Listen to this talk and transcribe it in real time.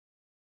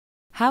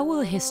How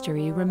will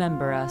history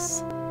remember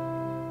us?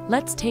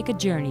 Let's take a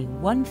journey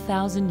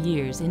 1,000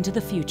 years into the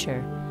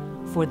future,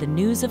 for the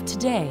news of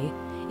today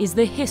is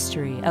the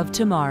history of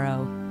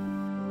tomorrow.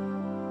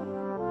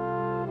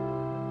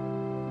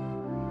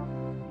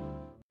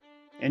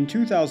 In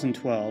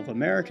 2012,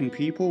 American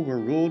people were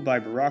ruled by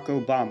Barack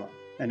Obama,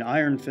 an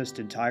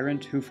iron-fisted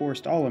tyrant who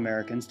forced all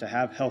Americans to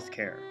have health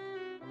care.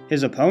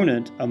 His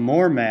opponent, a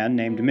Moore man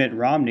named Mitt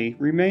Romney,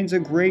 remains a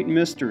great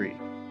mystery.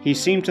 He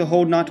seemed to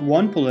hold not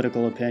one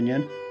political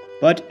opinion,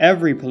 but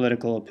every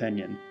political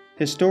opinion.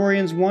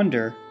 Historians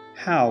wonder,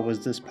 how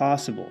was this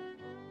possible?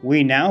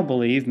 We now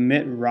believe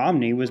Mitt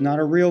Romney was not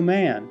a real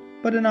man,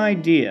 but an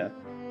idea.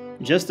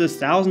 Just as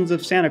thousands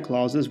of Santa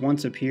Clauses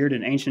once appeared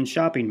in ancient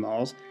shopping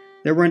malls,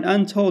 there were an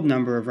untold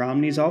number of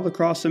Romneys all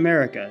across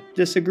America,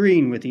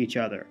 disagreeing with each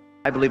other.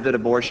 I believe that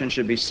abortion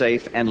should be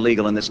safe and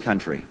legal in this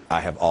country.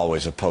 I have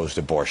always opposed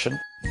abortion.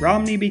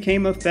 Romney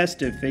became a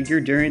festive figure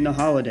during the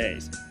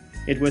holidays.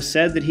 It was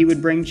said that he would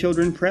bring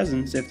children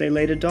presents if they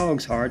laid a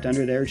dog's heart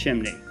under their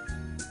chimney.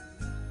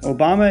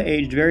 Obama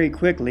aged very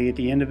quickly at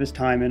the end of his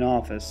time in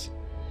office.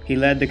 He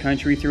led the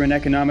country through an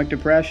economic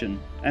depression,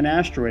 an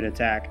asteroid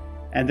attack,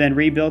 and then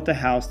rebuilt a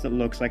house that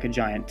looks like a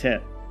giant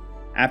tit.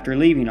 After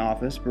leaving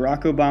office,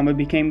 Barack Obama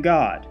became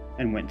God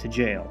and went to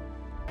jail.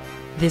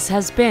 This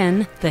has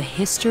been the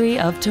History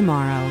of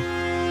Tomorrow.